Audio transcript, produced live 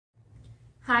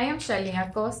Hi, I'm Shelly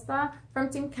Acosta from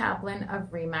Team Kaplan of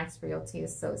Remax Realty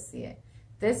Associate.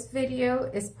 This video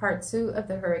is part 2 of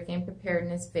the hurricane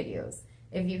preparedness videos.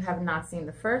 If you have not seen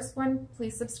the first one,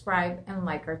 please subscribe and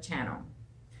like our channel.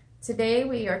 Today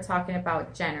we are talking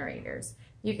about generators.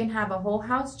 You can have a whole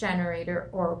house generator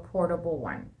or a portable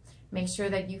one. Make sure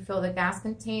that you fill the gas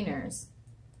containers,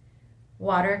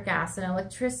 water, gas, and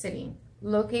electricity.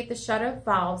 Locate the shut-off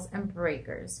valves and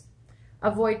breakers.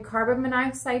 Avoid carbon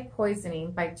monoxide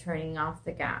poisoning by turning off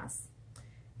the gas.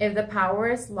 If the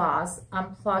power is lost,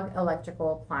 unplug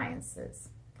electrical appliances.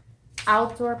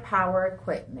 Outdoor power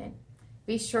equipment.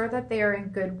 Be sure that they are in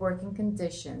good working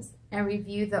conditions and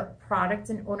review the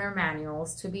product and owner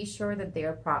manuals to be sure that they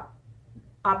are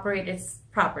operated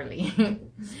properly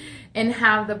and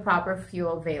have the proper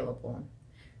fuel available.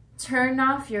 Turn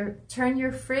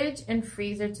your fridge and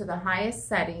freezer to the highest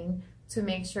setting to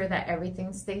make sure that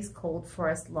everything stays cold for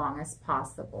as long as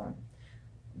possible.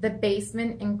 The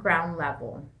basement and ground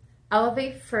level.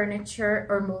 Elevate furniture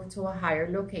or move to a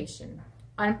higher location.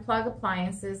 Unplug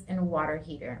appliances and water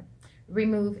heater.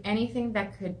 Remove anything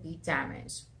that could be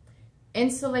damaged.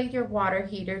 Insulate your water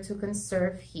heater to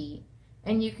conserve heat,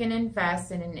 and you can invest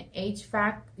in an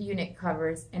HVAC unit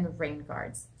covers and rain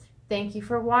guards. Thank you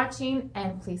for watching,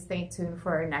 and please stay tuned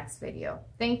for our next video.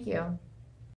 Thank you.